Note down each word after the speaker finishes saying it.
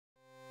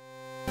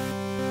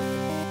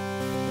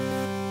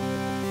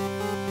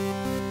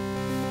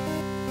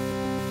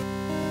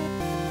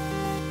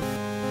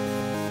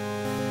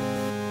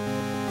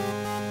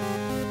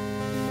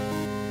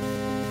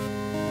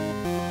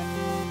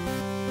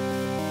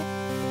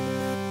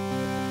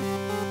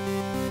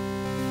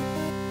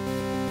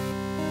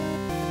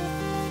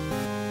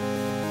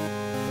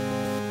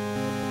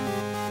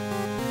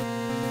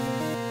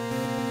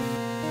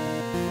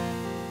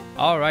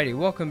Alrighty,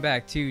 welcome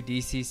back to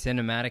DC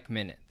Cinematic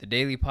Minute, the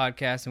daily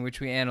podcast in which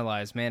we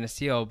analyze Man of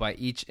Steel by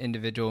each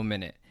individual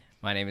minute.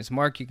 My name is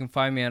Mark. You can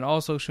find me on all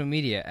social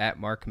media at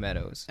Mark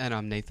Meadows. And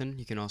I'm Nathan.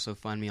 You can also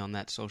find me on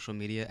that social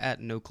media at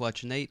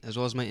NoClutchNate, as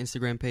well as my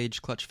Instagram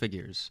page, Clutch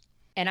Figures.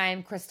 And I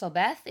am Crystal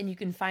Beth, and you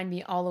can find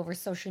me all over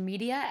social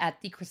media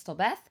at The Crystal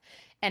Beth,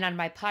 and on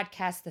my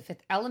podcast, The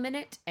Fifth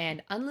Element,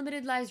 and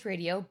Unlimited Lives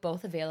Radio,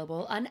 both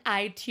available on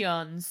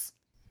iTunes.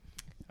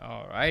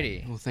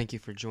 Alrighty. Well, thank you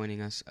for joining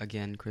us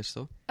again,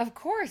 Crystal. Of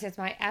course, it's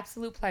my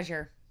absolute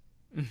pleasure.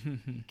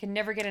 Can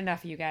never get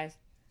enough of you guys.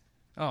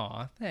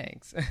 Aw,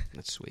 thanks.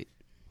 That's sweet.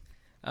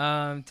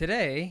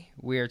 Today,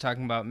 we are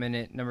talking about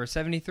minute number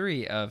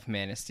 73 of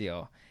Man of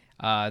Steel.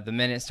 The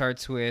minute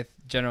starts with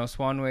General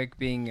Swanwick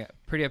being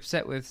pretty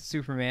upset with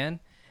Superman,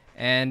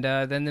 and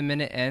then the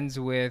minute ends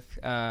with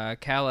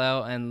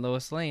Kal-El and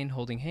Lois Lane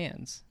holding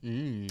hands.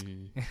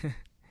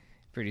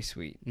 Pretty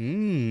sweet.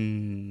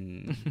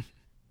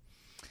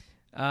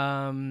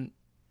 General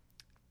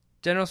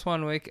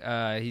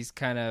Swanwick, he's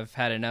kind of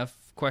had enough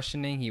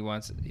questioning. He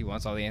wants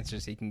all the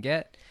answers he can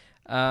get,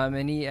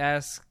 and he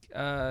asks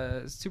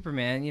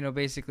Superman,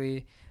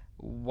 basically,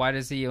 why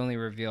does he only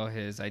reveal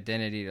his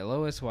identity to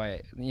Lois?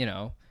 Why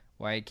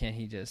can't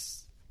he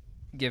just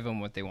give them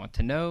what they want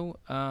to know?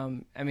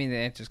 I mean, the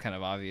answer's kind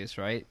of obvious,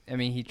 right? I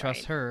mean, he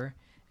trusts her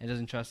and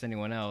doesn't trust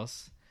anyone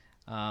else,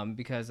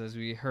 because as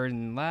we heard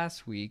in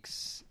last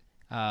week's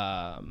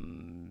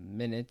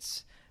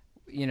minutes,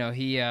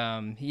 he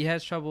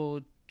has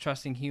trouble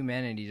trusting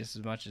humanity just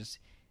as much as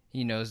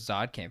he knows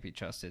Zod can't be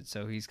trusted.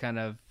 So he's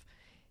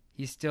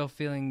still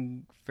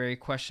feeling very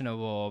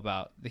questionable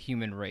about the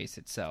human race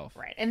itself.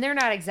 Right, and they're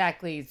not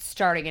exactly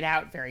starting it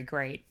out very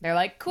great. They're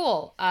like,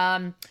 cool,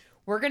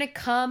 we're going to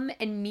come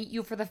and meet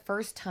you for the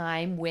first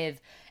time with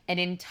an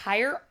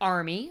entire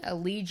army, a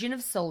legion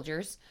of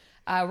soldiers.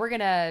 We're going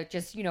to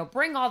just,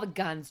 bring all the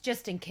guns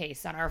just in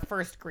case on our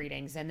first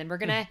greetings. And then we're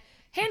going to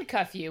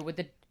handcuff you with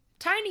the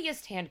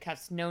tiniest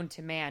handcuffs known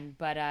to man.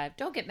 But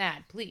don't get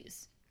mad,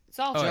 please. It's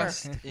all for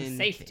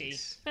safety.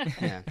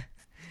 Yeah.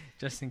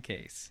 Just in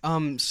case.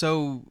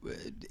 So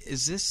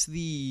is this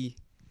the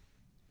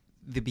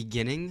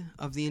beginning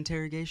of the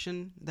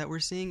interrogation that we're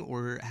seeing,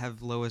 or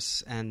have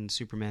Lois and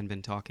Superman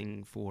been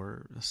talking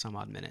for some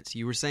odd minutes?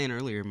 You were saying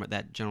earlier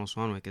that General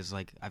Swanwick is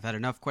like, I've had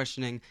enough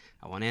questioning,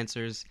 I want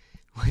answers.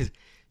 Do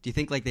you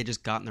think they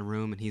just got in the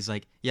room and he's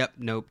like, yep,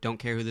 nope, don't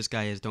care who this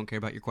guy is, don't care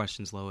about your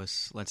questions,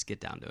 Lois, let's get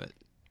down to it?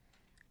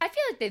 I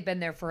feel like they've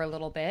been there for a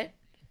little bit.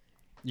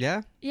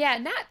 Yeah? Yeah,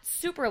 not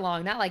super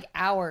long, not like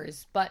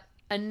hours, but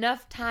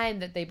enough time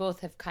that they both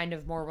have kind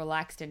of more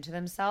relaxed into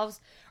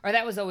themselves. Or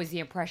that was always the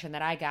impression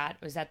that I got,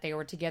 was that they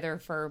were together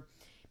for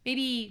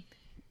maybe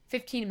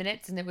 15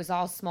 minutes and it was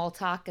all small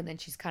talk, and then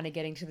she's kind of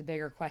getting to the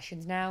bigger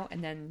questions now,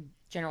 and then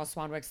General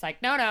Swanwick's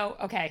like, no,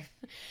 okay,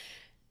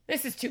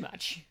 this is too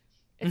much.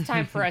 It's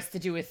time for us to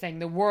do a thing.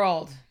 The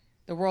world's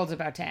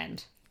about to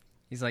end.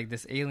 He's like,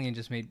 this alien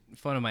just made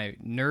fun of my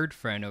nerd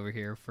friend over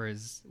here for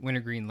his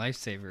wintergreen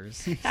lifesavers,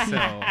 so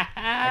I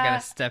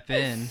gotta step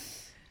in.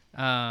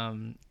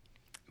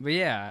 But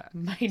yeah,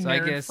 my so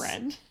nerd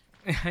friend.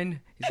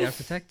 He's gotta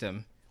protect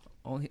him.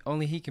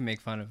 Only he can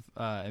make fun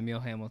of Emil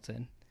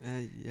Hamilton.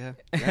 Yeah.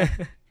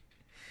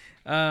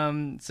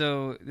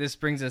 So this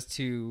brings us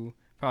to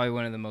probably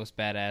one of the most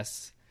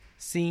badass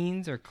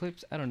scenes or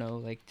clips, I don't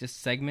know,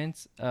 just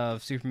segments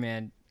of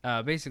Superman.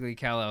 Basically,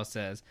 Kal-El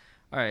says,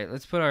 all right,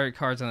 let's put our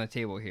cards on the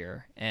table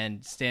here,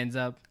 and stands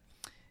up,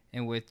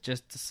 and with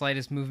just the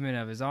slightest movement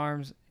of his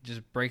arms,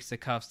 just breaks the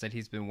cuffs that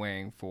he's been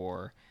wearing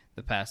for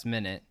the past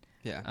minute.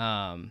 Yeah.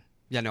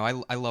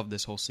 I love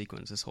this whole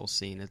sequence, this whole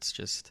scene. It's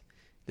just,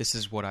 this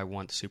is what I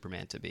want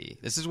Superman to be.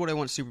 This is what I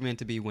want Superman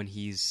to be when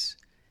he's,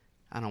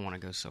 I don't want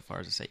to go so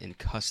far as to say in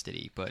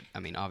custody, but, I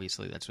mean,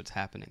 obviously that's what's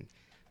happening.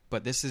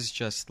 But this is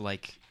just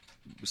like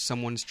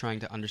someone's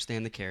trying to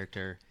understand the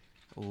character.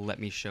 Let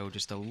me show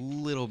just a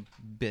little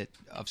bit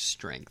of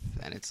strength,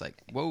 and it's like,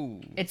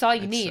 whoa. It's all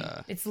you need.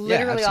 It's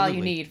literally all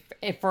you need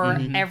for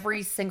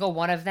every single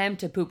one of them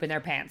to poop in their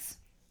pants.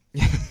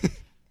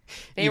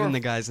 Even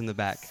the guys in the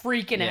back.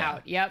 Freaking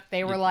out. Yep.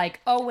 They were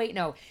like, oh, wait,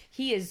 no.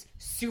 He is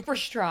super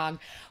strong.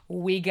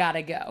 We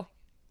gotta go.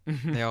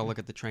 They all look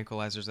at the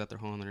tranquilizers that they're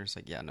holding, and they're just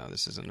like, yeah, no,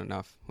 this isn't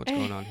enough. What's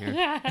going on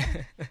here?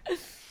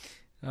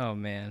 Oh,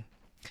 man.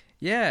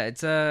 Yeah,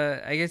 it's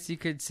I guess you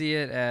could see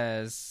it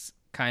as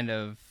kind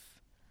of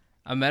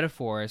a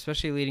metaphor,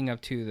 especially leading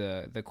up to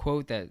the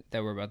quote that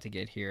we're about to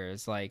get here,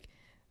 is like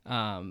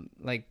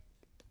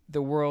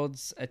the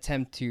world's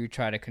attempt to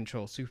try to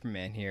control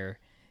Superman here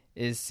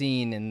is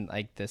seen in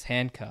like this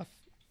handcuff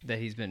that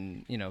he's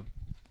been,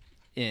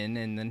 in,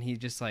 and then he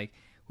just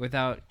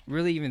without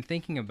really even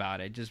thinking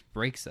about it, just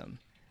breaks them.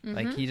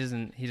 Like he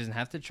doesn't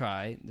have to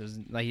try.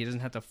 He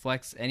doesn't have to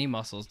flex any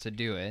muscles to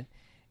do it.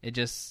 It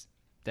just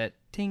that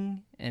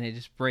ting, and it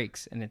just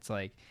breaks, and it's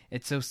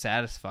it's so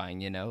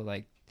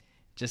satisfying,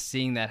 just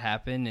seeing that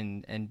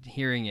happen and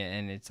hearing it,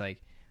 and it's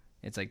like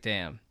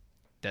damn,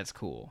 that's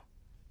cool.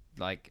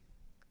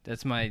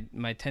 That's my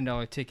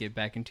 $10 ticket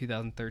back in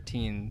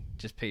 2013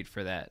 just paid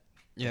for that.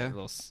 Yeah,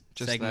 little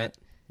just segment.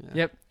 that.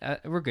 Yeah.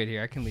 Yep, we're good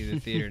here. I can leave the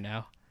theater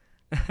now.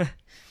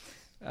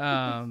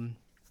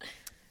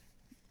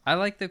 I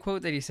like the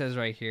quote that he says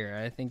right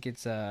here. I think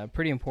it's a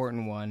pretty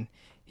important one.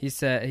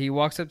 He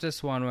walks up to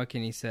Swanwick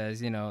and he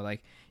says,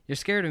 like, you're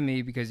scared of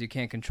me because you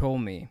can't control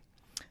me.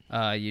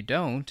 You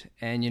don't,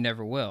 and you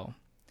never will.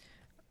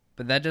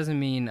 But that doesn't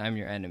mean I'm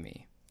your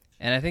enemy.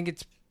 And I think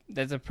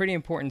that's a pretty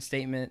important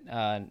statement,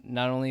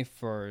 not only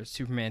for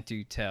Superman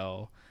to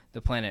tell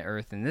the planet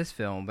Earth in this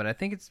film, but I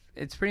think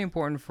it's pretty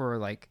important for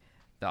like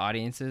the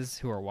audiences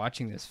who are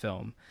watching this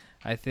film.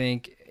 I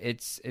think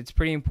it's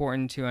pretty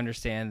important to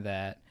understand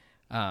that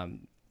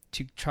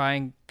to try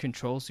and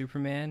control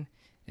Superman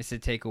is to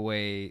take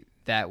away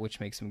that which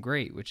makes him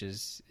great, which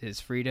is his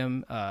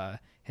freedom,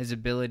 his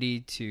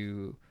ability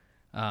to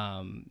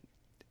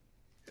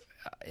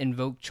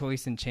invoke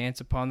choice and chance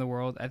upon the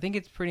world. I think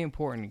it's pretty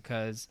important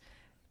because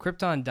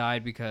Krypton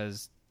died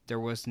because there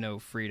was no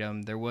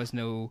freedom, there was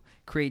no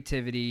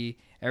creativity.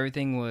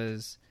 Everything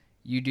was,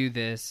 you do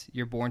this,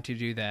 you're born to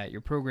do that,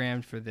 you're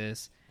programmed for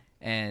this,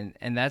 and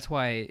that's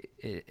why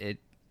it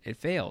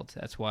failed.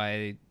 That's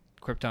why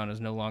Krypton is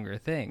no longer a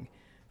thing.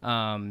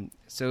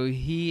 So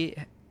he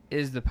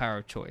is the power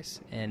of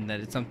choice, and that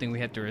it's something we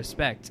have to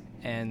respect.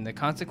 And the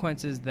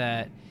consequences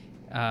that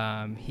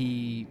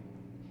the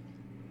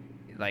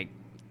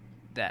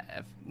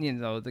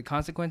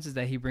consequences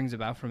that he brings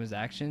about from his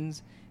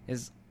actions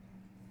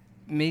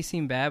may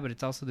seem bad, but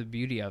it's also the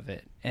beauty of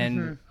it.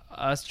 And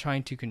us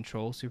trying to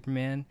control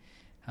Superman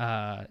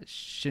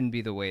shouldn't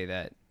be the way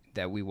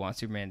that we want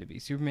Superman to be.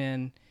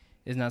 Superman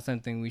is not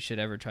something we should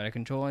ever try to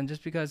control, and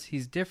just because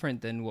he's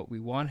different than what we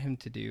want him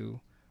to do,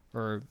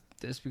 or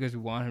just because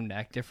we want him to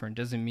act different,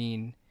 doesn't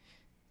mean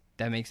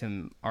that makes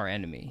him our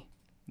enemy,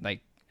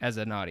 like, as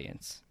an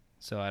audience.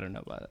 So I don't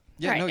know about it.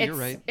 Yeah, no, you're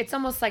right. It's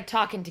almost like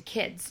talking to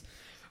kids,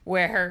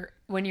 where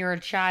when you're a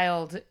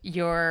child,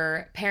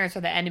 your parents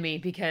are the enemy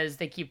because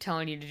they keep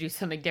telling you to do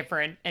something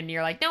different, and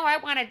you're like, no, I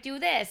want to do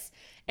this.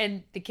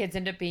 And the kids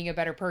end up being a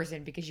better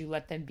person because you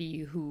let them be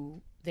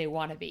who they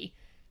want to be.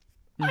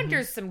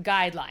 Under some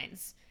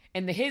guidelines.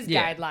 And his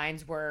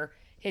guidelines were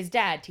his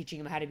dad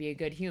teaching him how to be a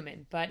good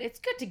human. But it's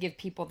good to give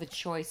people the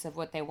choice of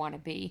what they want to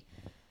be.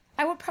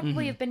 I would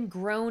probably have been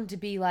grown to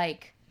be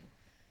like,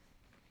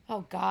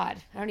 oh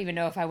God, I don't even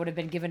know if I would have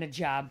been given a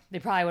job. They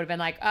probably would have been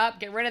like,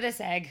 get rid of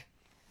this egg.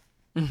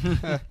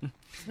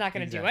 It's not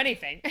going to do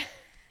anything.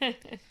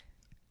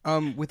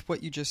 With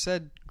what you just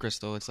said,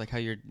 Crystal, it's like how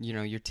you're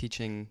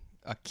teaching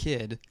a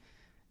kid.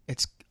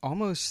 It's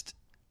almost,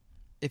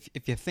 if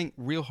you think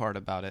real hard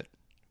about it,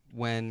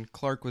 when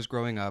Clark was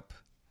growing up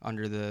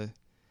under the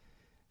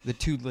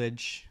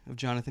tutelage of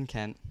Jonathan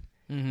Kent,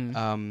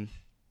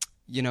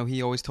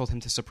 he always told him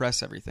to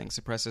suppress everything,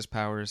 suppress his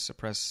powers,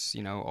 suppress,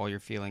 all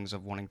your feelings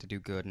of wanting to do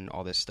good and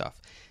all this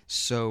stuff.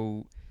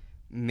 So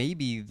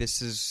maybe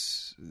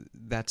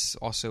that's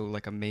also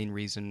like a main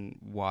reason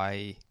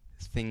why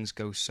things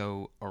go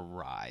so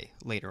awry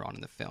later on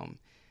in the film,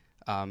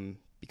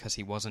 because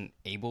he wasn't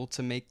able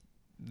to make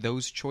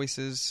those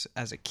choices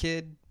as a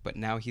kid, but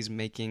now he's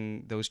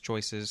making those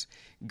choices,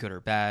 good or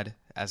bad,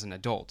 as an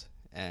adult,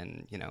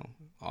 and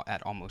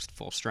at almost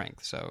full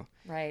strength. So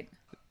right,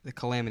 the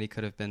calamity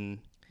could have been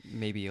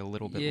maybe a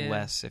little bit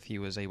less if he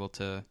was able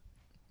to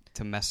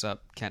mess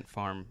up Kent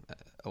Farm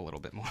a little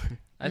bit more.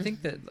 I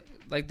think that,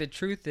 like, the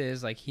truth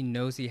is, like, he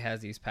knows he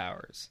has these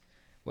powers,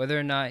 whether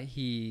or not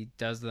he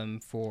does them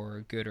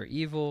for good or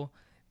evil.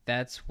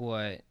 That's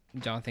what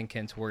Jonathan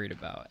Kent's worried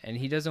about, and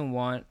he didn't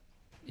want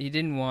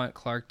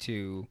Clark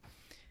to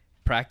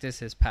practice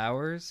his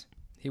powers.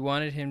 He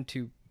wanted him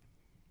to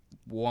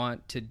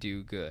want to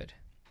do good.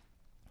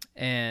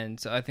 And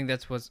so I think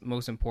that's what's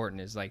most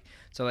important is, like,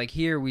 so like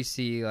here we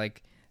see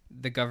like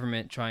the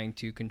government trying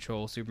to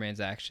control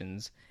Superman's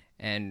actions,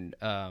 and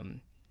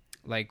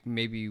like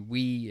maybe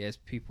we as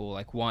people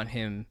like want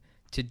him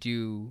to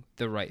do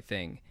the right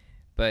thing,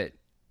 but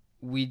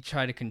we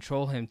try to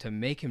control him to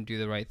make him do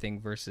the right thing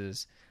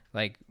versus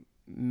like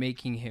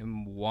making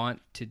him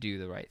want to do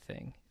the right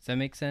thing. Does that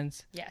make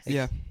sense? Yes.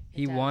 Yeah.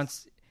 He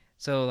wants,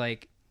 so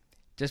like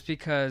just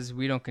because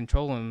we don't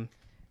control him,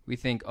 we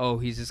think, oh,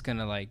 he's just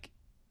gonna like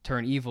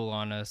turn evil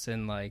on us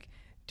and like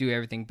do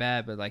everything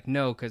bad. But like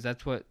no, because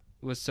that's what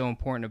was so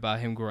important about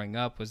him growing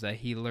up, was that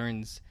he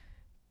learns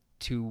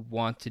to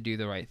want to do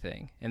the right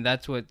thing, and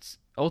that's what's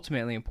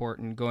ultimately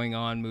important going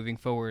on, moving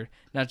forward,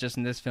 not just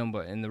in this film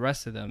but in the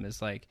rest of them,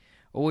 is like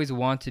always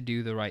want to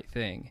do the right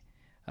thing.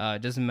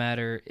 It doesn't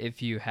matter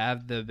if you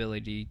have the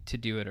ability to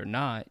do it or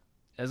not,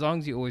 as long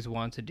as you always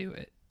want to do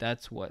it.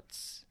 That's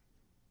what's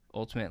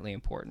ultimately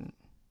important.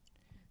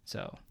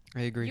 So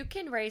I agree. You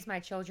can raise my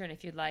children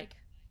if you'd like.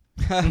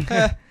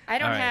 I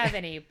don't have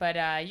any,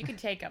 but you can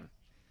take them.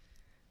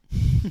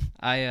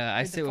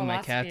 I sit with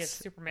my philosophy of cats,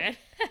 Superman.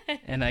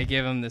 and I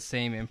give them the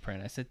same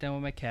imprint. I sit down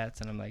with my cats,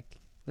 and I'm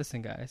like,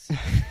 listen, guys,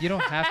 you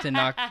don't have to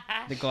knock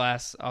the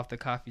glass off the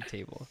coffee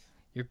table.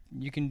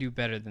 You can do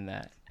better than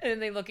that. And then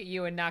they look at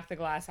you and knock the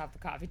glass off the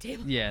coffee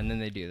table. Yeah, and then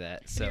they do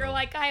that. So You're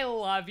like, I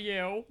love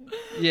you.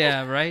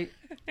 yeah, right.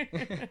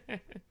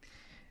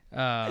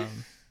 Um,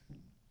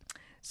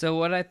 so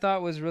what I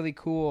thought was really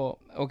cool.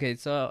 Okay,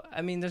 so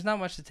I mean, there's not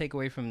much to take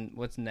away from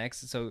what's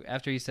next. So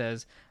after he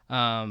says,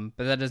 "But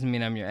that doesn't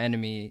mean I'm your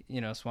enemy,"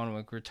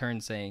 Swanwick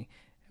returns saying,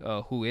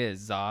 "Who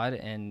is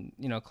Zod?" And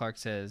Clark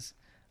says,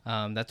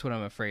 "That's what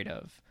I'm afraid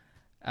of."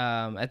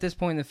 At this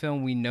point in the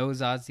film, we know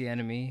Zod's the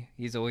enemy.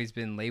 He's always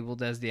been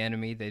labeled as the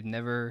enemy. They've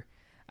never,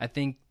 I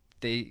think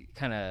the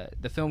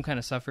film kind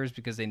of suffers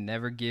because they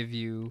never give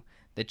you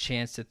the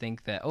chance to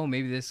think that, oh,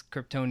 maybe this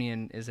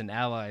Kryptonian is an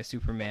ally of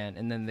Superman,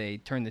 and then they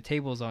turn the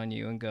tables on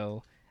you and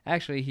go,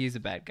 actually, he's a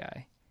bad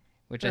guy.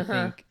 Which I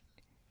think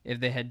if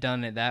they had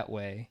done it that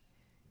way,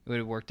 it would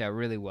have worked out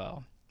really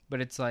well. But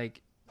it's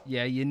like,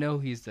 yeah,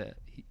 he's the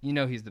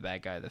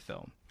bad guy of the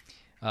film.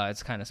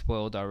 It's kind of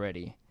spoiled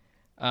already.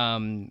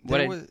 I'm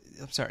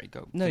sorry,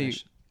 go. No,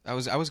 finish. I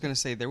was going to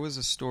say there was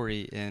a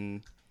story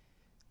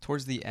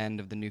towards the end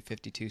of the New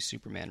 52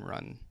 Superman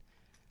run.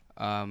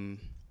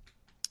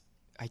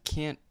 I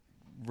can't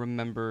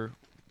remember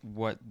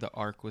what the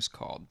arc was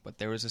called, but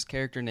there was this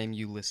character named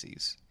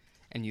Ulysses,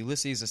 and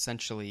Ulysses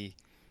essentially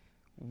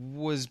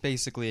was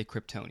basically a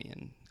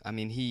Kryptonian. I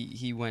mean,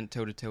 he went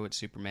toe-to-toe with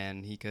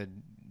Superman. He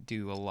could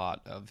do a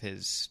lot of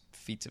his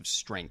feats of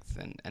strength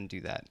and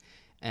do that.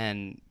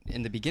 And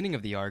in the beginning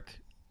of the arc,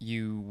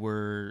 you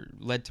were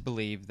led to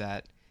believe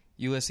that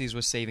Ulysses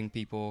was saving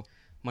people,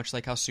 much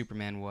like how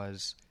Superman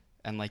was,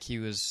 and like he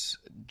was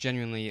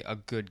genuinely a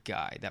good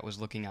guy that was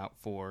looking out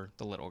for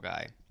the little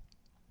guy.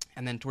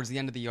 And then towards the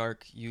end of the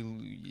arc,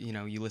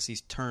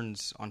 Ulysses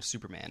turns on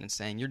Superman and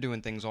saying, "You're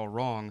doing things all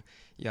wrong,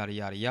 yada,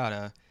 yada,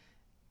 yada."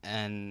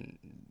 And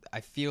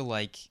I feel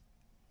like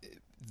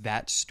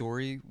that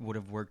story would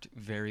have worked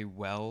very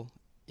well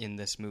in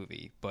this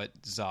movie, but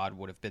Zod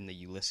would have been the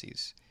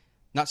Ulysses.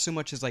 Not so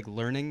much as like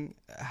learning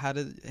how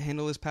to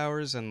handle his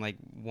powers and like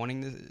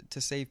wanting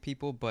to save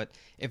people, but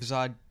if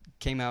Zod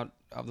came out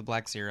of the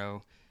Black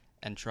Zero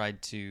and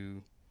tried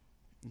to,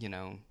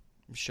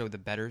 show the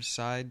better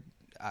side,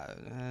 I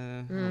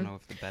don't know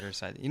if the better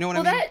side, you know what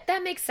I mean? Well,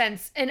 that makes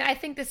sense. And I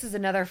think this is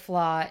another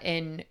flaw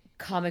in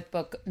comic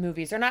book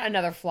movies, or not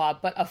another flaw,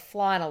 but a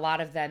flaw in a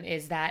lot of them,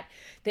 is that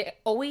they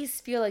always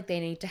feel like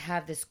they need to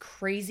have this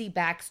crazy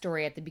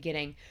backstory at the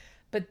beginning,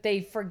 but they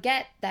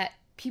forget that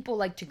people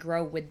like to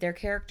grow with their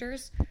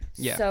characters.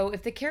 Yeah. So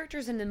if the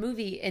characters in the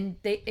movie, and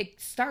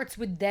it starts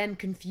with them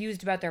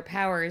confused about their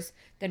powers,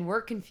 then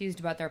we're confused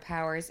about their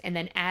powers, and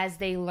then as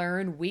they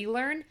learn, we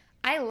learn.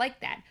 I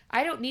like that.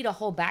 I don't need a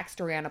whole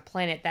backstory on a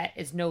planet that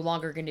is no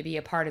longer going to be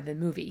a part of the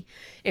movie.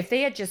 If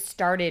they had just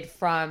started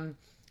from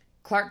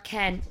Clark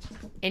Kent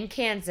in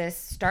Kansas,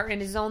 starting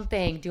his own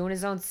thing, doing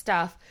his own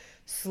stuff,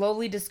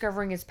 slowly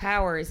discovering his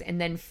powers, and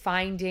then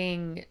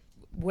finding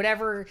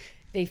whatever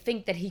they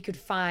think that he could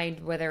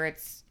find, whether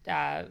it's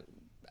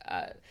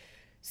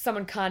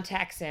someone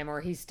contacts him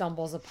or he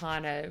stumbles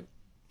upon a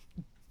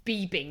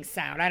beeping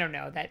sound, I don't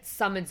know, that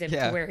summons him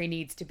to where he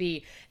needs to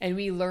be, and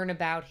we learn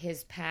about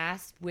his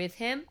past with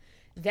him,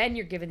 then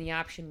you're given the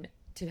option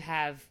to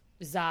have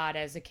Zod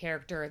as a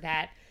character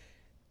that,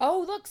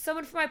 oh, look,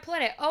 someone from my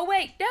planet. Oh,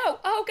 wait, no.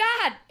 Oh,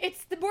 God.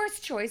 It's the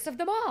worst choice of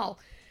them all.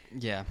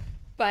 Yeah.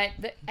 But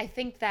I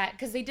think that,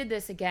 because they did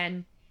this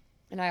again,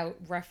 and I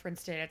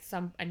referenced it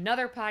at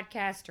another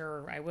podcast,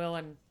 or I will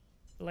in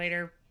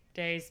later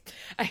days.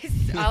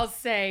 I'll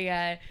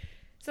say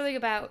something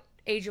about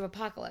Age of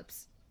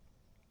Apocalypse,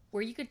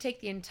 where you could take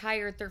the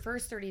entire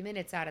first 30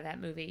 minutes out of that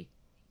movie,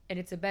 and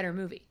it's a better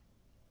movie.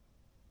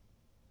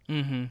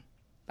 Mm-hmm.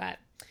 But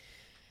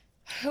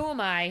who am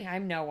I?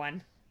 I'm no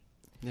one.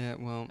 Yeah,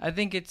 well, I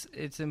think it's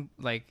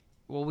like,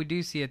 well, we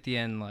do see at the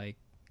end, like,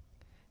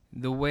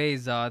 the way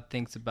Zod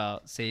thinks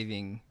about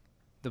saving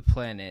the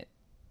planet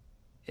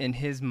in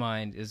his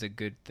mind is a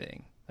good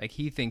thing. Like,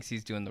 he thinks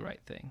he's doing the right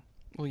thing.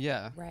 well,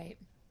 yeah. Right.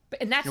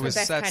 And that's the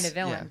best kind of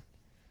villain. Yeah.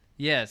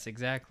 Yes,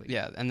 exactly.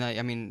 Yeah, and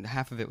I mean,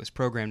 half of it was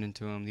programmed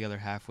into him. The other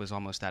half was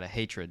almost out of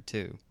hatred,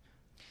 too.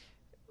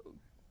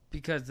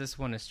 Because this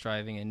one is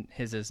striving and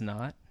his is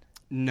not?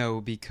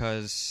 No,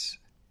 because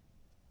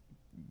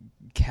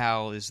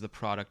Kal is the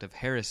product of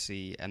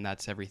heresy, and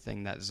that's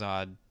everything that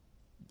Zod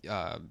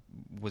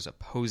was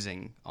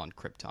opposing on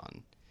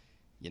Krypton.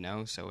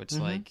 So it's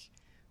like,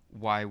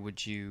 why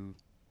would you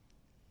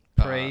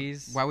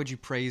praise? Why would you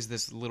praise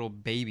this little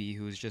baby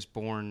who was just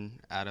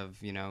born out of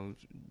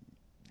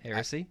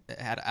Heresy?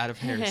 Out of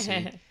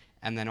heresy,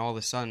 and then all of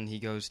a sudden he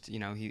goes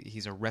to,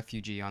 he's a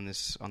refugee on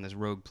this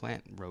rogue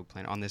planet,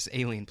 on this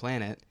alien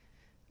planet,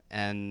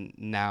 and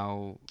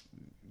now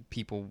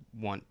people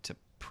want to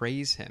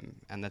praise him,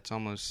 and that's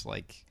almost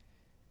like,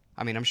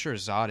 I mean, I'm sure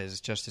Zod is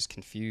just as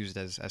confused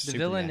as the Superman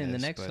villain in the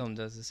is, next but film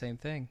does the same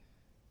thing.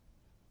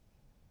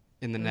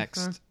 in the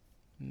next,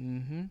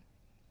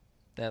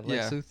 That Lex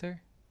Yeah. Luthor?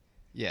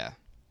 yeah,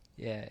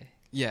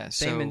 Yeah.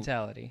 Same so,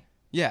 mentality.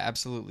 Yeah,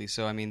 absolutely.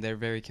 So I mean, they're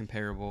very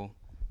comparable.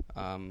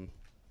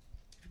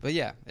 But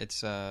yeah,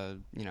 it's I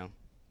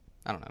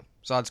don't know.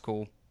 Zod's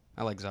cool.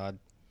 I like Zod.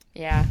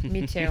 Yeah,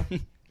 me too.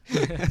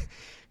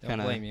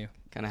 Don't blame you.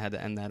 Kind of had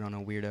to end that on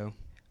a weirdo.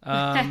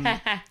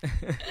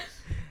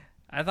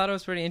 I thought it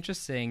was pretty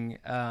interesting.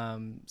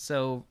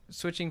 So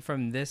switching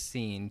from this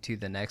scene to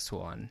the next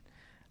one,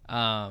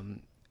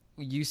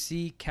 you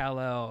see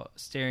Kal-El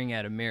staring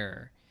at a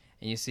mirror,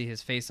 and you see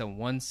his face on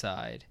one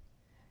side,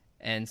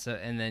 and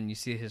then you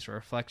see his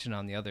reflection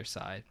on the other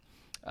side.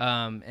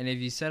 And if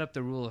you set up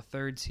the rule of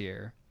thirds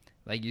here,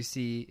 like you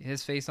see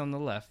his face on the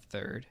left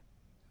third,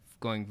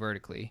 going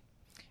vertically,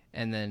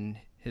 and then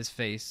his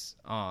face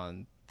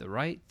on the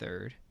right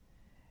third,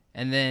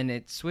 and then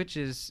it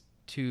switches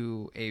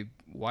to a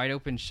wide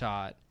open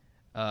shot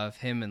of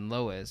him and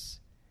Lois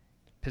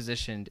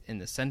positioned in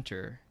the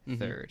center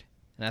third.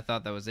 And I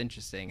thought that was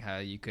interesting how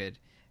you could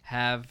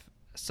have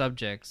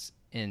subjects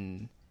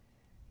in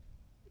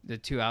the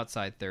two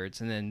outside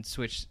thirds and then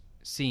switch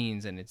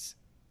scenes and it's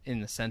in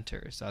the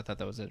center. So I thought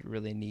that was a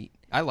really neat.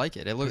 I like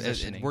it. It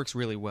works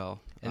really well.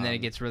 And then it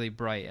gets really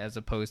bright as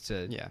opposed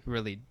to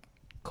really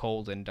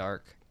cold and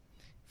dark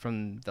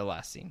from the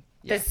last scene.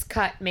 Yeah. This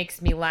cut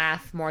makes me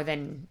laugh more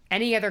than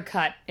any other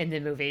cut in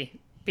the movie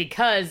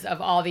because of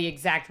all the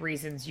exact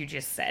reasons you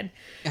just said.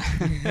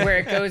 Where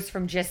it goes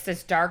from just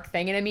this dark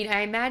thing. And I mean,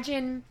 I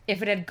imagine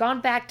if it had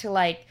gone back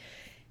to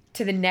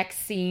to the next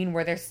scene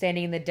where they're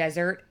standing in the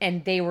desert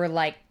and they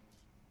were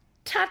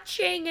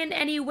touching in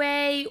any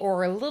way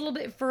or a little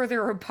bit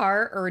further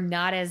apart or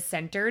not as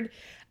centered,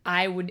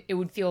 it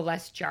would feel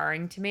less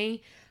jarring to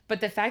me. But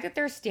the fact that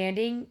they're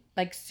standing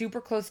super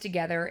close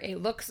together,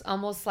 it looks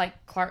almost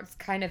like Clark's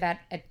kind of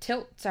at a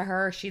tilt to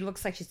her. She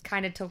looks like she's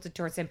kind of tilted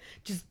towards him,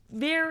 just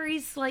very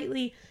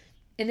slightly.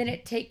 And then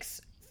it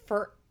takes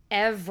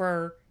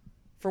forever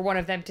for one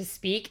of them to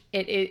speak.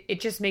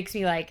 It just makes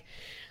me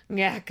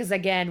because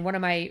again, one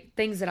of my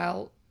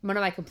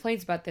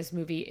complaints about this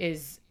movie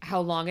is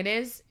how long it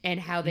is and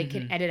how they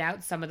can edit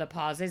out some of the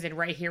pauses. And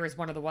right here is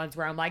one of the ones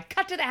where I'm like,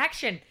 cut to the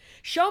action.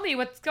 Show me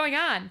what's going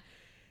on.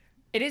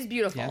 It is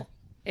beautiful. Yeah.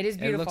 It is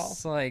beautiful.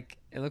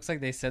 It looks like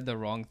they said the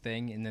wrong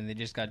thing and then they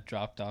just got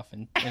dropped off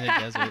in a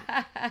desert.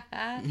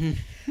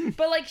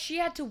 But she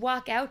had to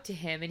walk out to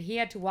him and he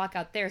had to walk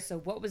out there. So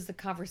what was the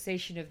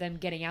conversation of them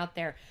getting out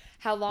there?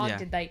 How long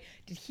did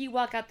he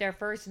walk out there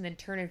first and then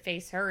turn and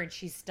face her and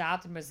she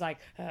stopped and was like,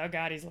 oh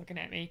God, he's looking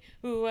at me.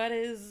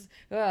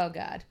 Oh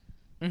God.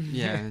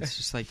 Yeah, it's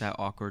just that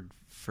awkward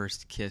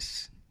first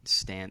kiss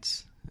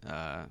stance.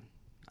 I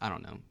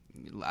don't know.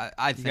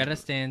 I think you gotta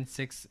stand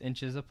 6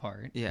 inches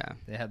apart. Yeah,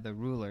 they had the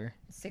ruler.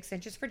 6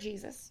 inches for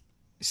Jesus.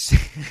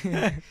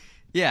 Yeah,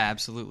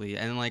 absolutely.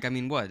 And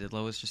what did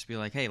Lois just be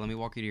like? Hey, let me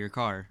walk you to your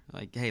car.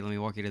 Hey, let me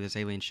walk you to this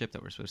alien ship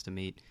that we're supposed to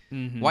meet.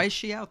 Why is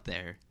she out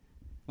there?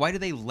 Why do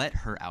they let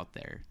her out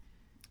there?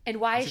 And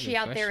why is she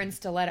out there in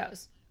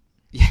stilettos?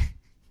 Yeah.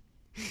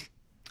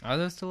 Are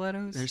those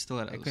stilettos? They're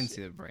stilettos. I couldn't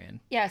see the brand.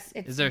 Yes.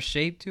 Is there a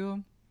shape to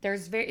them?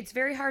 It's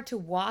very hard to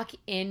walk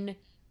in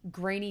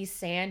grainy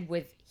sand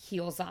with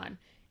heels on.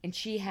 And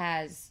she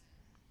has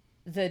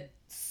the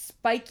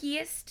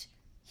spikiest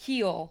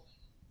heel.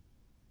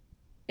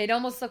 It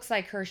almost looks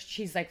like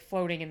she's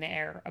floating in the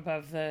air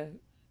above the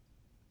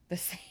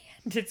sand.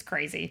 It's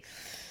crazy.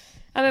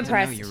 I'm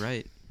impressed. No, you're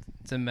right.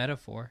 It's a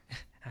metaphor.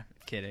 I'm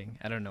kidding.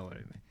 I don't know what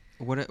it means.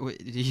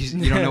 What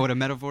you don't know what a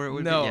metaphor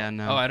would be? No. Yeah,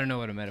 no. Oh, I don't know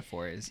what a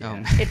metaphor is.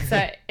 Yeah.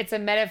 It's a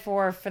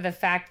metaphor for the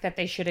fact that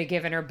they should have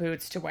given her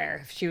boots to wear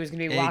if she was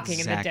going to be walking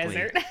in the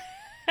desert.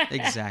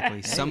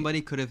 Exactly.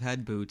 Somebody could have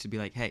had boots to be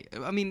like, hey,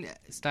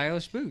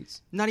 stylish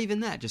boots. Not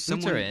even that. Just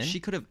boots someone she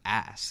could have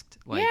asked.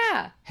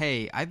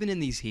 Hey, I've been in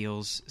these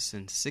heels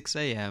since 6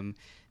 a.m.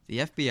 The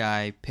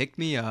FBI picked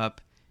me up,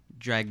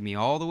 dragged me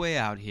all the way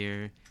out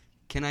here.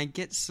 Can I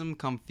get some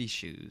comfy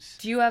shoes?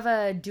 Do you have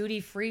a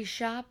duty-free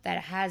shop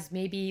that has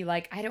maybe,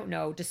 I don't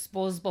know,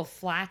 disposable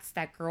flats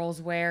that girls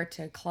wear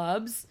to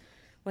clubs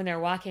when they're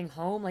walking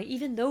home?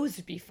 Even those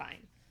would be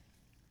fine.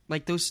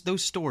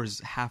 Those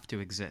stores have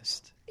to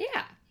exist.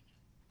 Yeah.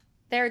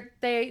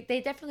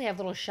 They definitely have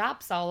little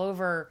shops all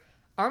over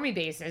army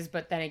bases,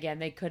 but then again,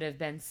 they could have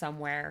been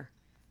somewhere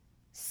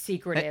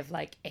secretive,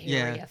 like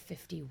Area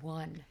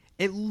 51.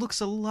 It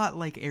looks a lot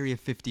like Area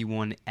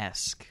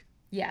 51-esque.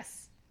 Yes.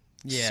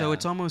 Yeah. So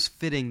it's almost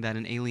fitting that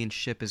an alien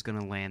ship is going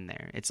to land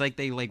there. It's like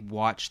they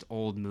watched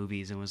old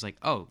movies and was like,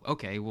 oh,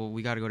 okay, well,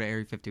 we got to go to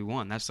Area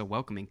 51. That's the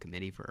welcoming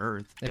committee for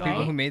Earth. The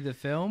people who made the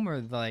film or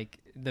the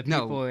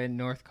people in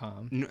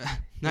Northcom?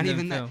 Not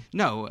even that.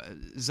 No,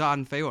 Zod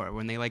and Feor,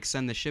 when they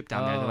send the ship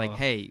down there, they're like,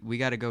 hey, we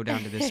got to go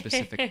down to this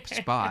specific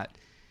spot.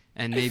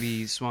 And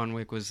maybe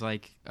Swanwick was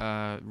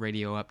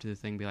radio up to the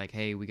thing, be like,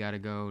 hey, we got to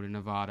go to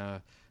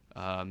Nevada,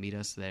 meet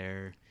us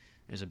there.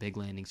 There's a big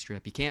landing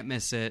strip. You can't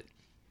miss it.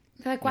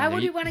 They're like, why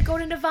would you want to go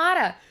to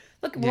Nevada?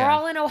 Look, we're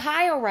all in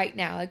Ohio right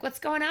now. What's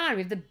going on?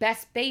 We have the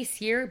best base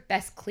here,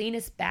 best,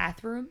 cleanest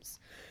bathrooms.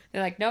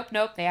 They're like, nope.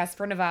 They asked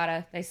for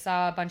Nevada. They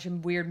saw a bunch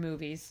of weird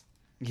movies.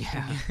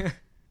 Yeah.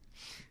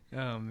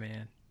 Oh,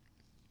 man.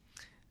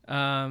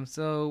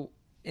 So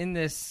in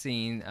this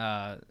scene,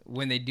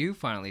 when they do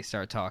finally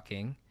start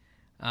talking,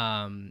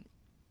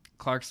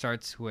 Clark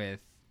starts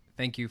with,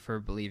 thank you for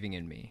believing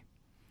in me.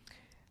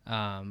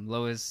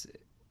 Lois...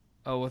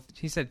 Oh, well,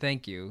 he said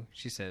thank you.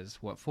 She says,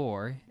 what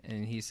for?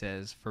 And he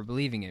says, for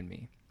believing in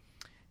me.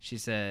 she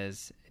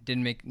says, "It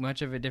didn't make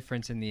much of a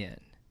difference in the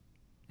end."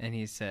 And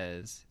he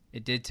says,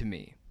 "It did to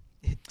me."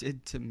 It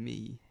did to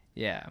me.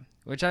 Yeah,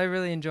 which I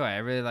really enjoy. I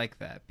really like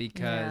that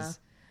because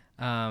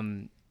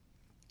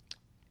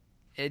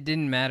it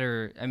didn't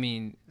matter. I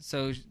mean,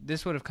 so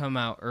this would have come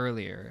out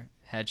earlier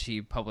had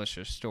she published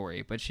her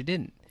story, but she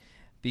didn't,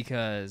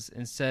 because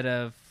instead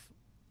of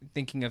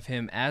thinking of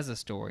him as a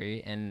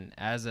story and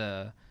as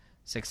a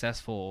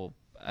successful,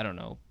 I don't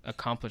know,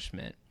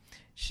 accomplishment,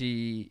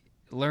 she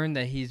learned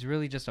that he's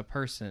really just a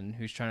person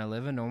who's trying to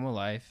live a normal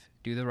life,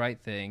 do the right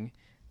thing,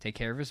 take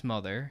care of his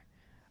mother,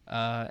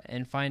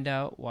 and find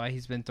out why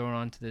he's been thrown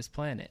onto this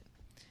planet.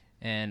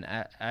 And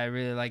I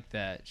really like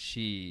that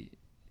she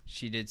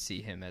did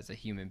see him as a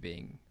human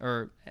being,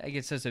 or I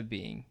guess as a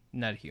being,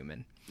 not a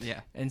human.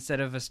 Yeah. Instead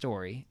of a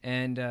story.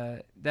 And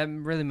that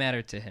really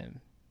mattered to him,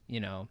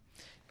 you know.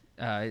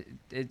 At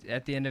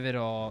the end of it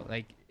all,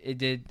 like, it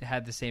did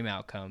have the same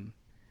outcome,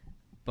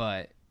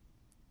 but,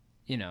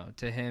 you know,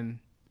 to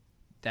him,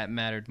 that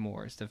mattered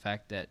more, is the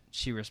fact that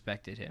she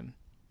respected him.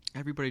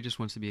 Everybody just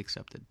wants to be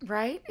accepted.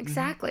 Right?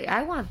 Exactly.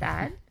 I want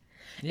that.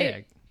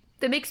 Yeah.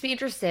 That makes me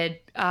interested.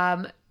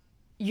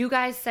 You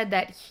guys said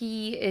that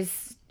he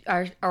is,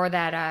 or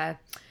that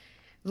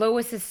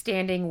Lois is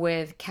standing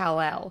with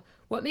Kal-El.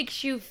 What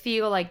makes you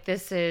feel like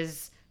this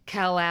is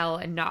Kal-El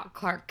and not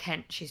Clark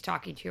Kent she's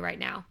talking to right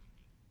now?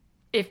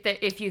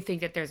 If you think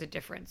that there's a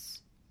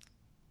difference.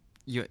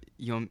 You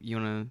wanna?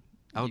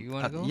 You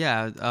wanna go?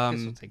 Yeah. I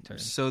guess we'll take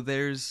turns. So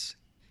there's,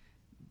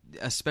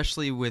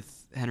 especially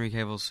with Henry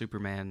Cavill's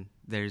Superman,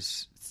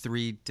 there's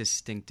three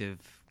distinctive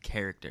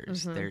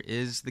characters. Mm-hmm. There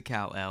is the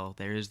Kal-El,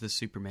 there is the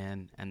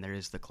Superman, and there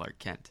is the Clark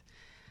Kent.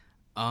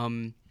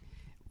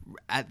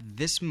 At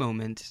this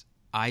moment,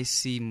 I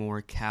see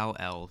more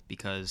Kal-El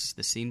because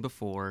the scene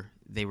before,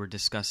 they were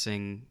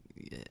discussing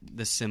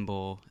the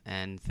symbol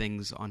and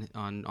things on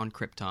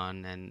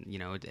Krypton, and, you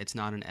know, it's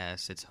not an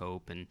S, it's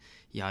hope, and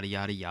yada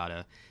yada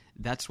yada.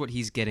 That's what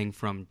he's getting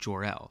from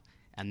Jor-El,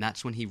 and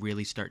that's when he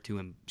really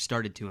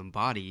started to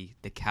embody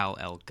the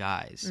Kal-El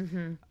guys.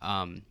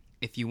 Mm-hmm.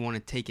 If you want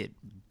to take it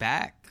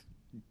back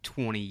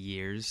 20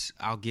 years,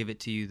 I'll give it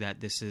to you that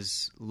this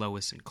is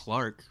Lois and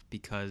Clark,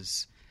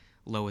 because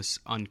Lois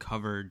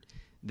uncovered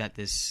that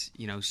this,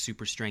 you know,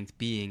 super strength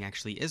being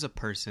actually is a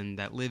person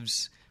that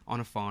lives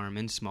on a farm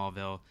in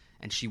Smallville,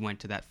 and she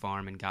went to that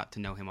farm and got to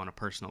know him on a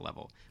personal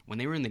level. When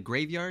they were in the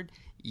graveyard,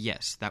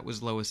 yes, that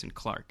was Lois and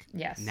Clark.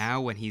 Yes.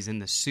 Now when he's in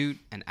the suit,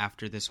 and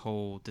after this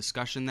whole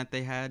discussion that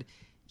they had,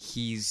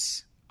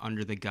 he's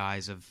under the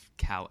guise of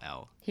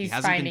Kal-El. He's he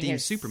hasn't finding been deemed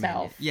his Superman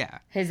self. yet. Yeah.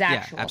 His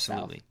actual yeah,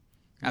 absolutely.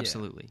 self.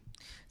 Absolutely.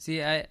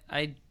 See,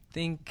 I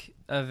think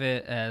of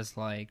it as,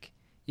 like,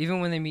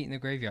 even when they meet in the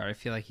graveyard, I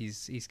feel like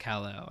he's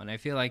Kal-El, and I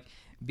feel like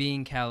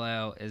being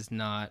Kal-El is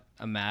not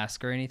a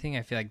mask or anything.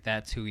 I feel like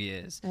that's who he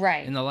is.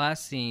 Right. In the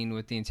last scene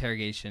with the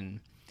interrogation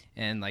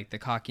and, like, the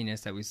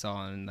cockiness that we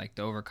saw and, like,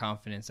 the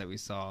overconfidence that we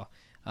saw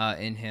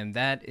in him,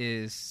 that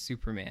is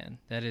Superman.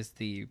 That is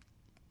the...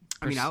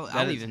 I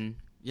mean,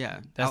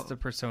 That's the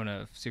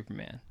persona of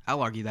Superman.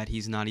 I'll argue that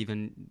he's not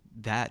even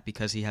that,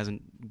 because he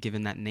hasn't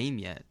given that name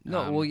yet.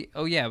 No,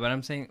 but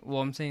I'm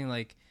saying,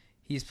 like,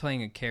 he's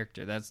playing a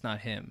character. That's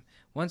not him.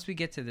 Once we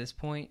get to this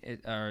point,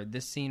 or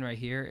this scene right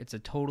here, it's a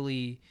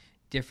totally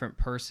different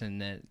person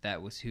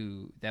that was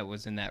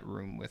in that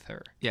room with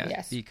her. Yeah.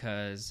 Yes.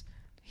 Because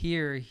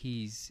here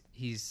he's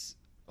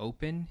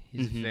open.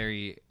 He's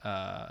very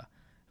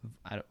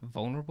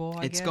vulnerable.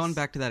 I guess. It's gone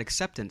back to that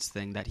acceptance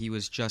thing that he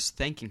was just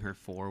thanking her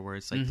for, where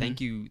it's like, thank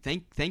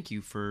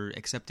you for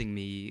accepting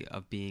me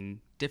of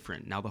being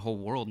different. Now the whole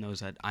world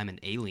knows that I'm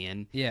an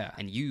alien. Yeah.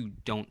 And you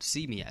don't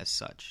see me as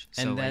such.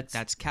 So, And like,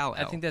 that's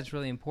Kal-El. I think that's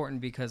really important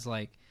because,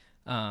 like,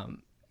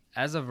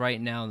 as of right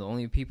now, the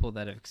only people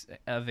that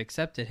have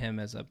accepted him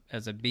as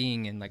a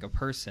being and, like, a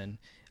person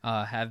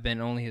have been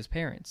only his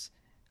parents.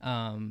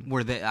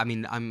 Were they? I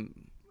mean,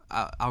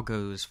 I'll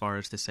go as far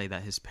as to say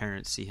that his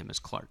parents see him as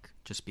Clark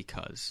just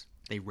because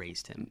they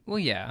raised him. Well,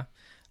 yeah.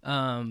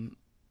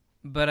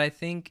 But I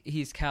think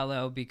he's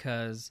Kal-El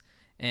because,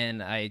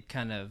 and I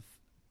kind of,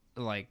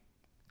 like,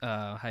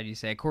 how do you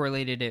say, I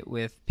correlated it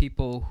with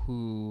people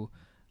who,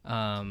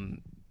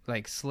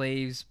 like,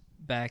 slaves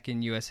back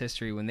in U.S.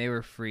 history when they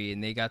were free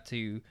and they got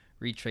to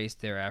retrace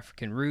their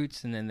African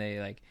roots, and then they,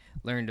 like,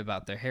 learned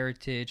about their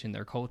heritage and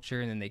their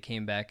culture, and then they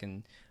came back,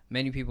 and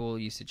many people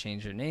used to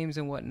change their names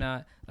and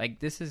whatnot.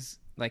 Like, this is,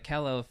 like,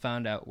 Kal-El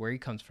found out where he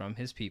comes from,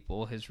 his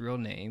people, his real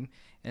name,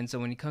 and so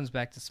when he comes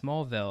back to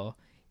Smallville,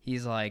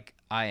 he's like,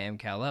 I am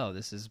Kal-El.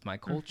 This is my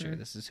culture.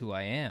 This is who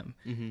I am.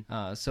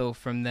 So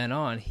from then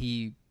on,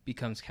 he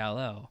becomes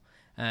Kal-El.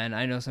 And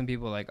I know some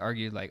people, like,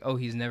 argued, like, oh,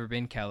 he's never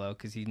been Kal-El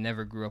because he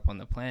never grew up on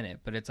the planet.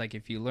 But it's like,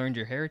 if you learned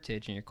your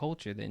heritage and your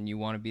culture, then you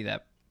want to be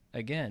that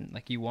again.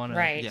 Like, you want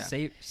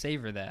to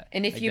savor that.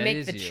 And if like, you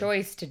make the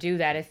choice to do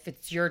that, if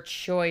it's your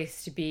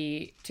choice to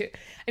be...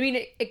 I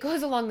mean, it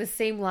goes along the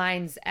same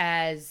lines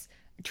as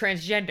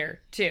transgender,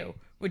 too,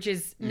 which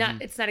is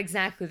not... It's not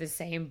exactly the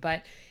same,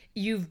 but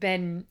you've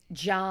been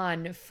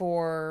John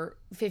for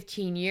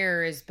 15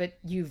 years, but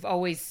you've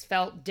always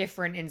felt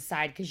different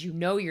inside because you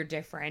know you're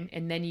different.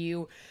 And then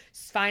you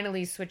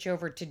finally switch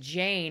over to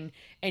Jane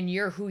and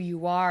you're who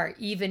you are,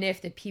 even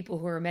if the people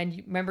who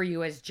remember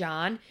you as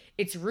John,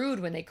 it's rude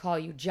when they call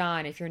you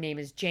John if your name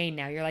is Jane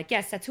now. You're like,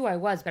 yes, that's who I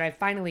was, but I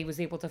finally was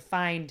able to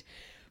find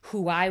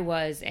who I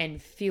was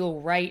and feel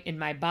right in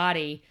my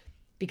body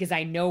because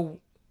I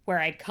know where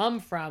I come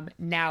from.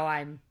 Now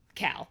I'm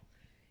Cal.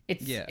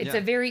 It's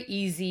a very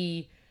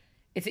easy,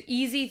 it's an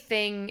easy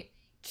thing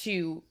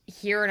to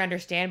hear and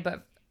understand,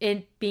 but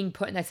in being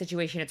put in that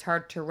situation, it's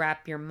hard to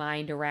wrap your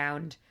mind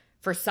around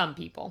for some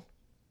people.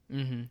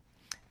 Mm-hmm.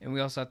 And we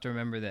also have to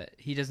remember that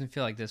he doesn't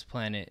feel like this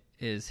planet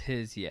is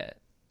his yet.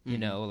 You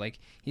know, like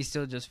he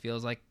still just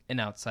feels like an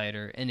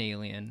outsider, an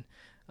alien,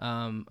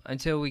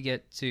 until we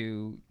get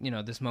to, you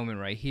know, this moment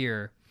right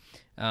here,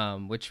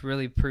 which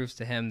really proves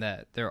to him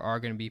that there are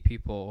going to be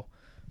people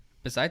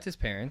besides his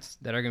parents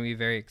that are going to be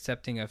very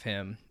accepting of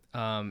him,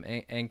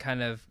 and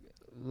kind of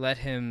let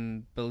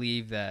him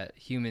believe that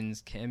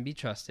humans can be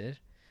trusted,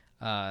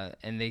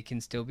 and they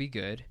can still be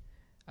good,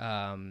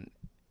 and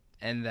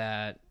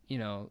that, you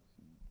know,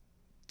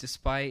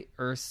 despite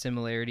Earth's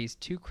similarities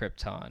to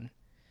Krypton,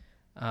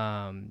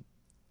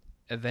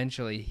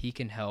 eventually he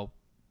can help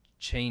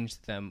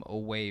change them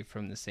away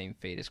from the same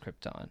fate as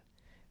Krypton,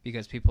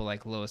 because people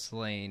like Lois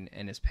Lane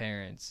and his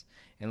parents,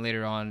 and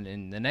later on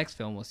in the next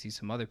film we'll see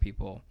some other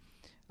people,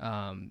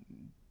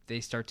 they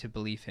start to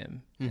believe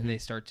him, and they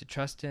start to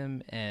trust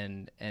him,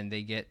 and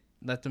they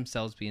let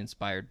themselves be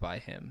inspired by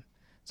him.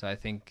 So I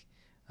think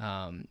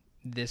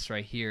this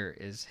right here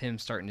is him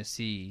starting to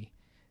see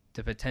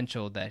the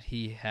potential that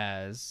he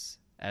has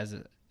as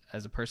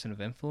a person of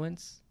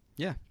influence.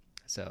 Yeah.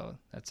 So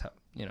that's how,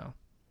 you know,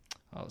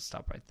 I'll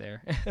stop right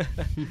there.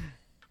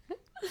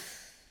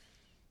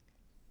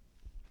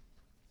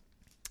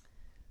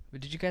 But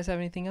did you guys have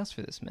anything else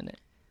for this minute?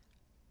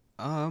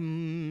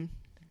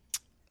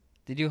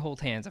 They do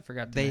hold hands. I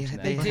forgot to mention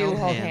that. They do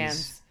hold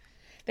hands.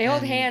 They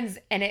hold hands,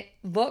 and it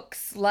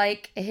looks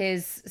like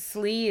his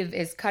sleeve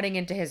is cutting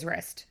into his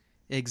wrist.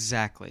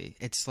 Exactly.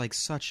 It's like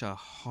such a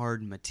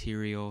hard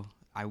material.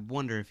 I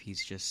wonder if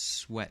he's just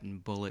sweating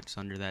bullets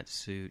under that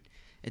suit.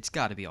 It's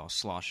got to be all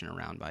sloshing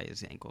around by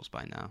his ankles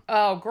by now.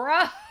 Oh,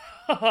 gross.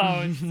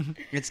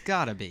 It's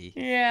got to be.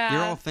 Yeah.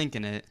 You're all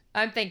thinking it.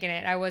 I'm thinking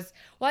it.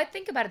 I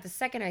think about it the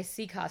second I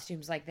see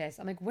costumes like this.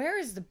 I'm like, where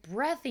is the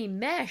breathy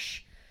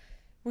mesh?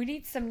 We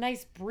need some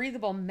nice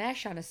breathable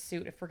mesh on a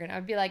suit if we're going to.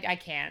 I'd be like, I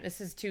can't. This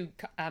is too,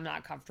 I'm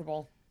not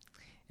comfortable.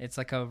 It's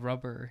like a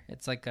rubber.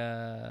 It's like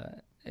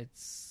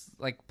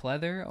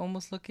pleather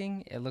almost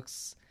looking. It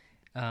looks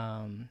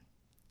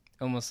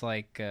almost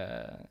like,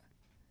 I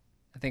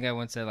think I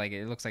once said, like,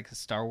 it looks like a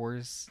Star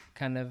Wars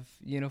kind of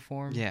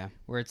uniform. Yeah.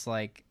 Where it's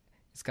like,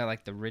 it's got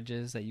like the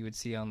ridges that you would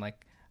see on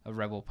like a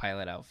Rebel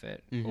pilot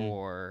outfit.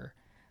 Or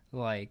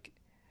like,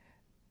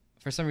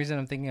 for some reason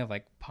I'm thinking of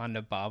like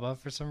Ponda Baba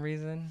for some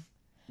reason.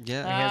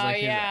 Yeah. It has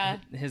like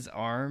his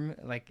arm,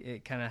 like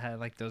it kind of had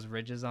like those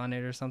ridges on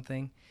it or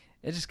something.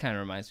 It just kind of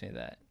reminds me of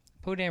that.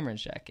 Poe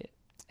Dameron's jacket.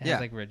 It has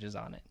like ridges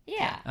on it.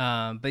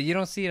 Yeah. But you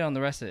don't see it on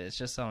the rest of it. It's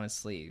just on his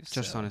sleeve.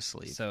 Just on his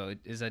sleeve. So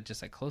is that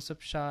just a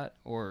close-up shot,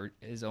 or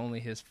is only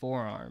his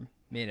forearm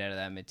made out of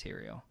that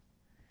material?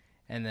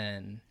 And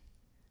then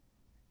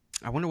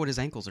I wonder what his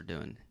ankles are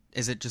doing.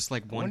 Is it just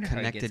like one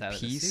connected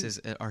piece?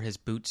 Are his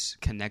boots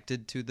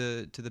connected to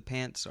the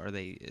pants?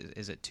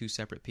 Is it two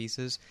separate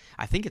pieces?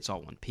 I think it's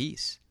all one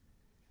piece.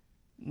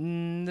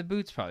 The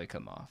boots probably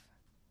come off.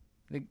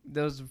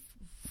 Those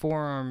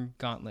forearm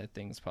gauntlet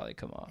things probably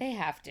come off. They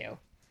have to.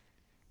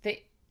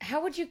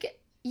 How would you get?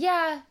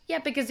 Yeah,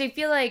 because I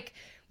feel like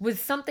with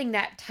something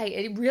that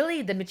tight,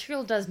 the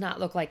material does not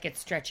look like it's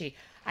stretchy.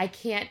 I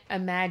can't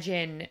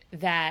imagine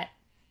that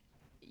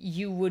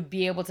you would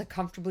be able to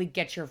comfortably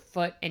get your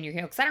foot and your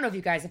heel. Because I don't know if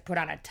you guys have put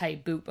on a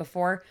tight boot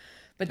before,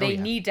 but they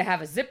need to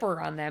have a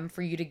zipper on them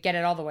for you to get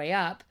it all the way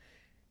up.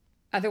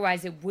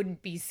 Otherwise, it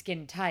wouldn't be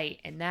skin tight.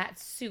 And that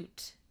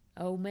suit,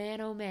 oh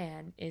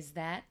man, is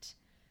that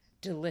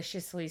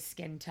deliciously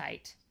skin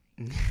tight.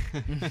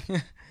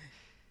 You're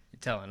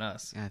telling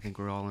us. Yeah, I think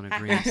we're all in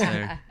agreement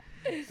there.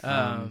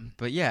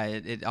 But yeah,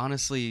 it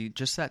honestly,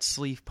 just that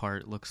sleeve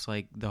part looks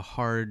like the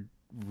hard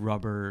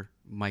rubber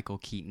Michael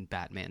Keaton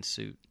Batman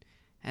suit.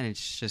 And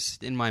it's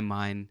just, in my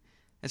mind,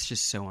 it's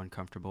just so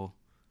uncomfortable.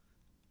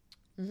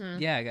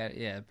 Mm-hmm.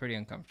 Yeah, pretty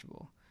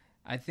uncomfortable.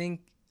 I think,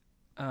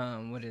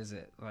 what is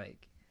it?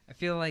 Like, I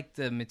feel like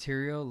the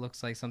material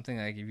looks like something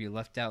like if you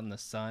left out in the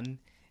sun,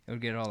 it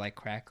would get all like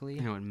crackly.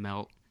 It would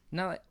melt.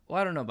 Not like,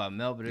 well, I don't know about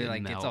melt, but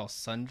it's all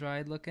sun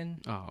dried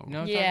looking. Oh, you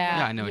know what I'm talking about?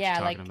 Yeah, I know what you're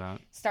talking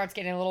about. Starts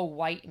getting a little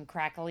white and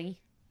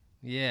crackly.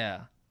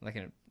 Yeah, like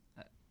I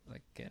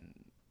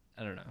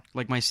don't know.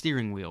 Like my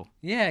steering wheel.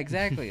 Yeah,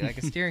 exactly. Like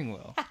a steering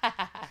wheel.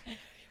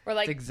 Or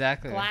like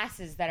exactly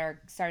glasses that are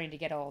starting to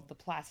get old. The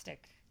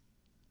plastic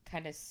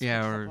kind of or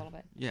up a little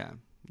bit. Yeah.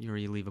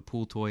 You leave a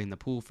pool toy in the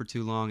pool for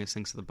too long, it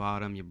sinks to the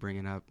bottom, you bring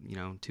it up,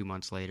 2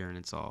 months later, and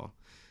it's all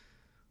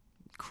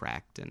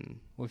cracked and.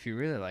 Well, if you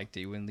really liked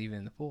it, you wouldn't leave it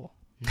in the pool.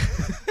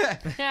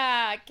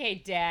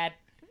 Okay, Dad.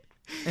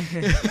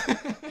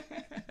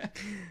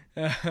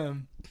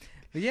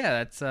 But yeah,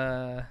 that's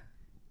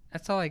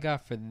all I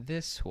got for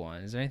this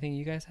one. Is there anything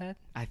you guys had?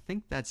 I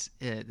think that's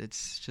it.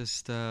 It's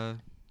just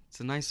it's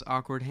a nice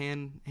awkward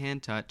hand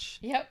touch.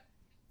 Yep.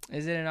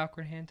 Is it an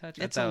awkward hand touch?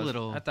 It's a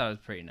little. I thought it was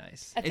pretty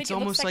nice. I think It's it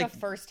almost looks like like- a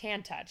first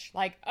hand touch.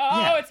 Like,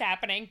 Yeah. it's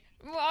happening.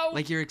 Whoa.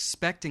 Like you're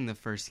expecting the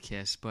first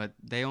kiss, but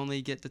they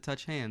only get to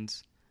touch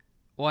hands.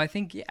 Well, I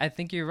think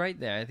you're right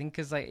there. I think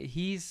because like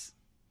he's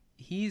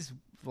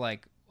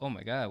like, oh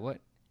my god, what?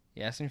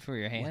 You asking for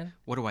your hand?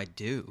 What do I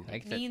do?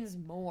 Like it that, means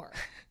more.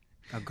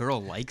 A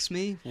girl likes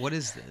me? What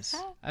is this?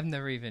 I've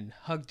never even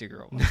hugged a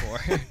girl before.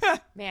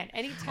 Man,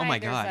 anytime Oh my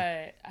there's God.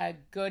 a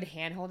good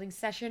hand-holding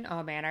session,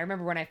 oh man, I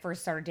remember when I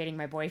first started dating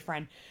my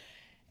boyfriend,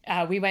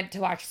 we went to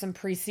watch some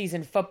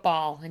preseason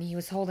football, and he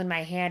was holding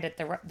my hand at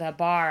the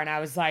bar, and I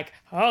was like,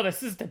 oh,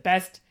 this is the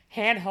best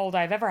handhold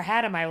I've ever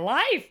had in my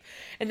life.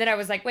 And then I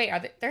was like, wait,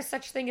 there's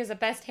such thing as a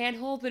best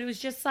handhold? But it was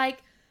just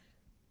like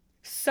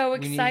so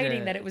need exciting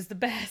to- that it was the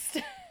best.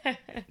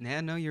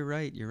 Yeah, no, you're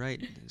right. You're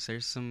right.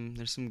 There's some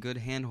good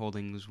hand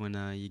holdings when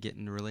you get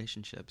into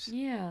relationships.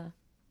 Yeah.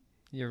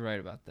 You're right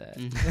about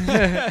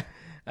that.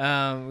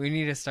 We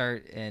need to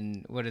start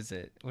in what is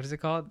it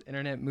called?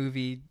 Internet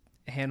Movie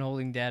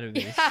Hand-Holding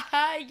Database.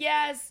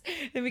 Yes.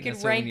 Then we can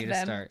That's where we rank need to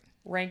them. start.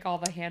 Rank all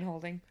the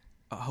hand-holding.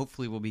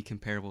 Hopefully, we'll be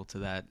comparable to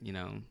that.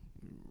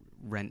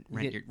 Rent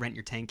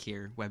your tank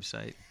here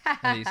website. What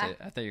did you say?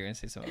 I thought you were gonna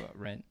say something about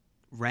Rent.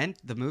 Rent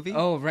the movie?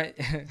 Oh, right.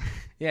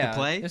 Yeah. The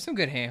play? There's some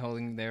good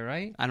hand-holding there,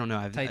 right? I don't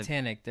know.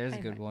 Titanic. There's a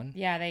good one.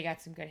 Yeah, they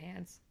got some good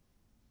hands.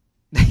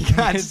 They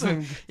got It's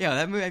some. Yeah,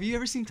 that movie. Have you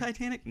ever seen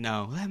Titanic?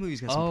 No, that movie's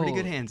got some pretty Oh.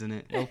 good hands in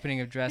it. Opening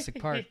of Jurassic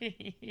Park.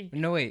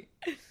 No, wait.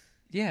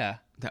 Yeah.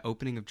 The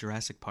opening of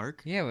Jurassic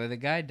Park. Yeah, where the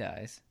guy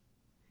dies.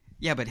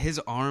 Yeah, but his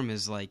arm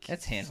is like.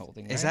 That's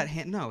hand-holding, right? Is that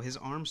hand? No, his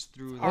arm's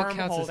through. What Arm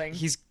counts as- holding.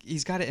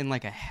 He's got it in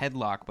like a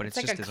headlock, but it's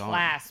It's like just a his arm.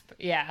 clasp.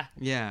 Yeah.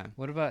 Yeah.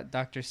 What about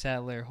Dr.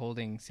 Sadler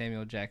holding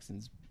Samuel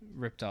Jackson's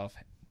ripped off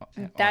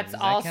arm? That's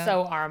Does that also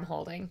count? arm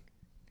holding.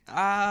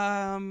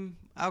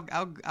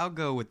 I'll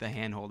go with the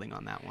hand holding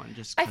on that one.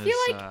 Just I 'cause, feel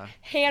like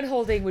hand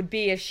holding would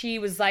be if she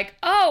was like,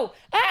 well,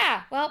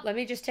 let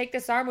me just take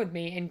this arm with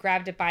me, and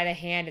grabbed it by the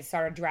hand and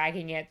started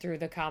dragging it through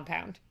the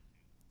compound.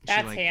 she,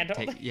 That's like, hand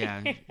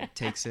holding.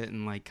 takes it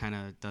and like kind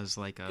of does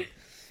like a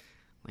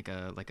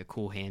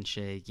cool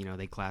handshake.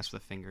 They clasp the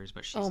fingers,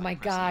 but she's Oh like, my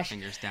pressing gosh. the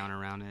fingers down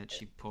around it.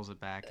 She pulls it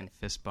back and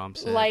fist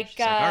bumps it. Like,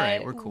 She's all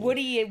right, we're cool.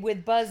 Woody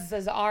with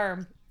Buzz's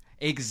arm.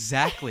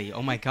 Exactly.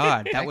 Oh my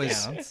God, that That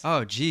was. counts.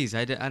 Oh geez,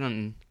 I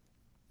don't.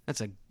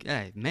 That's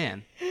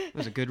man. That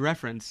was a good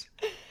reference.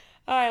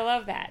 Oh, I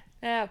love that.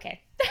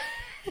 Okay.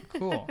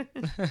 Cool.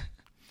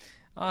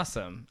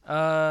 Awesome.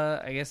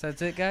 I guess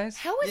that's it, guys.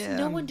 How is Yeah,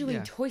 no one doing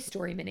yeah. Toy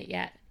Story Minute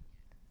yet?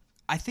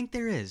 I think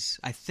there is.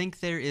 I think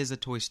there is a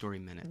Toy Story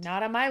minute.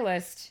 Not on my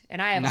list,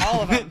 and I have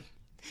all of them.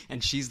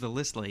 And she's the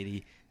list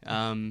lady.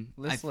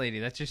 List lady,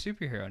 that's your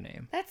superhero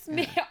name. That's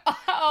me.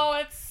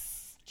 Oh,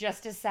 it's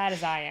just as sad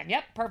as I am.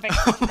 Yep, perfect.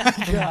 Oh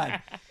my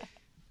God.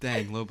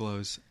 Dang, low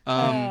blows.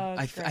 I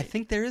that's great.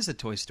 think there is a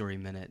Toy Story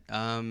minute.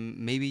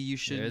 Maybe you There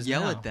should is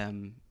yell now. at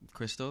them,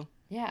 Crystal.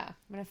 Yeah, I'm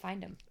gonna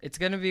find him. It's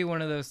gonna be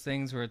one of those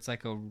things where it's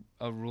like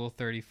a Rule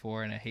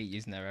 34, and I hate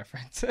using that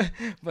reference,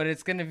 but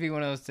it's gonna be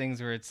one of those things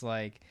where it's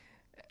like,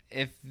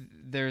 if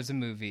there's a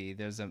movie,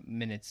 there's a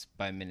minutes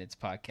by minutes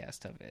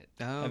podcast of it.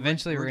 Oh,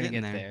 Eventually, we're gonna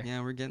getting get there.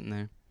 Yeah, we're getting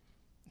there.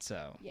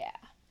 So, Yeah.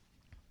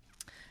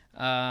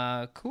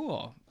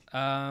 cool.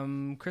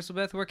 Crystal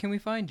Beth, where can we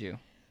find you?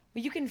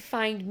 Well, you can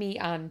find me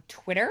on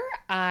Twitter.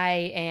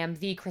 I am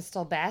the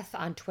Crystal Beth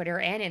on Twitter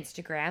and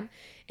Instagram.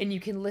 And you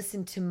can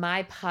listen to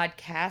my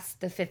podcast,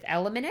 The Fifth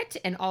Element,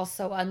 and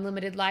also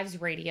Unlimited Lives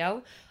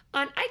Radio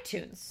on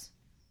iTunes.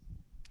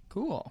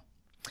 Cool.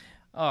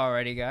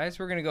 Alrighty, guys,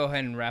 we're going to go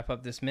ahead and wrap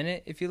up this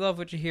minute. If you love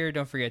what you hear,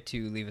 don't forget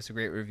to leave us a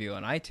great review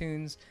on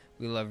iTunes.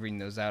 We love reading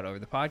those out over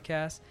the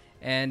podcast.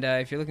 And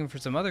if you're looking for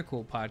some other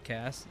cool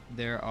podcasts,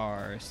 there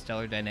are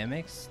Stellar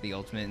Dynamics, the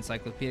ultimate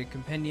encyclopedic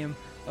compendium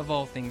of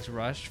all things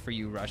Rush for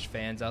you Rush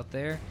fans out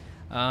there.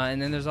 And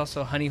then there's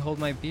also Honey Hold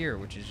My Beer,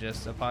 which is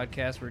just a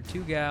podcast where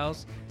two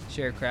gals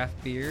share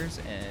craft beers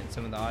and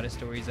some of the oddest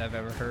stories I've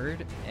ever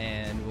heard.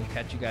 And we'll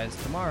catch you guys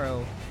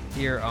tomorrow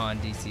here on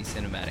DC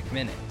Cinematic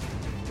Minute.